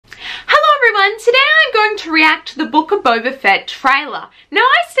everyone, today I'm going to react to the Book of Boba Fett trailer. Now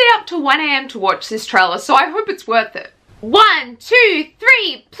I stayed up till 1 AM to watch this trailer, so I hope it's worth it. 1, 2,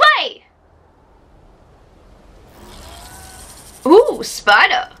 3, play! Ooh,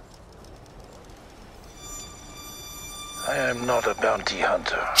 spider. I am not a bounty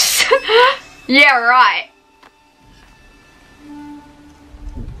hunter. Yeah, right.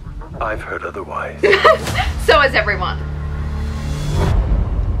 I've heard otherwise. So has everyone.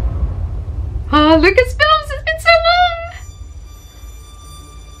 Oh, Lucasfilms, it's been so long!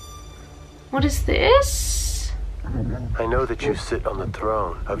 What is this? I know that you sit on the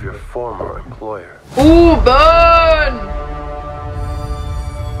throne of your former employer. Ooh, burn!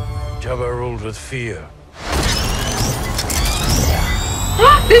 Jabba ruled with fear.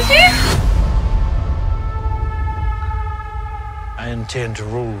 This is? I intend to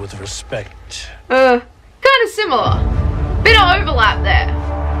rule with respect. Kind of similar. Bit of overlap there.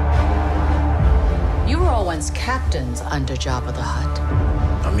 You were all once captains under Jabba the Hutt.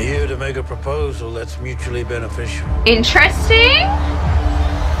 I'm here to make a proposal that's mutually beneficial. Interesting.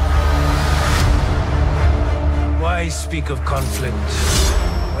 Why speak of conflict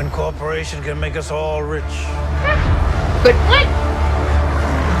when cooperation can make us all rich? Good point.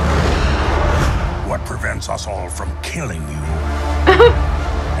 What prevents us all from killing you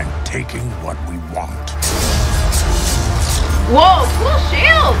and taking what we want? Whoa, cool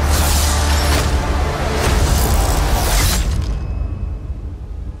shield.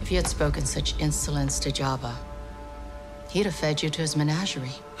 If you had spoken such insolence to Jabba, he'd have fed you to his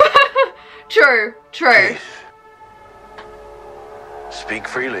menagerie. True, true. Speak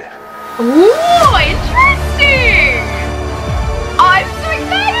freely. Ooh, interesting. I'm so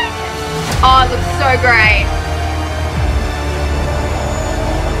excited. Oh, it looks so great.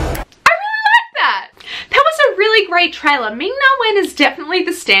 I really like that. That was a really great trailer. Ming-Na Wen is definitely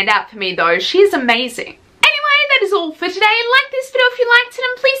the standout for me though. She is amazing. Anyway, that is all for today. Like this video if you liked it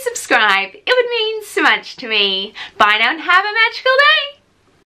and please subscribe. It would mean so much to me. Bye now and have a magical day.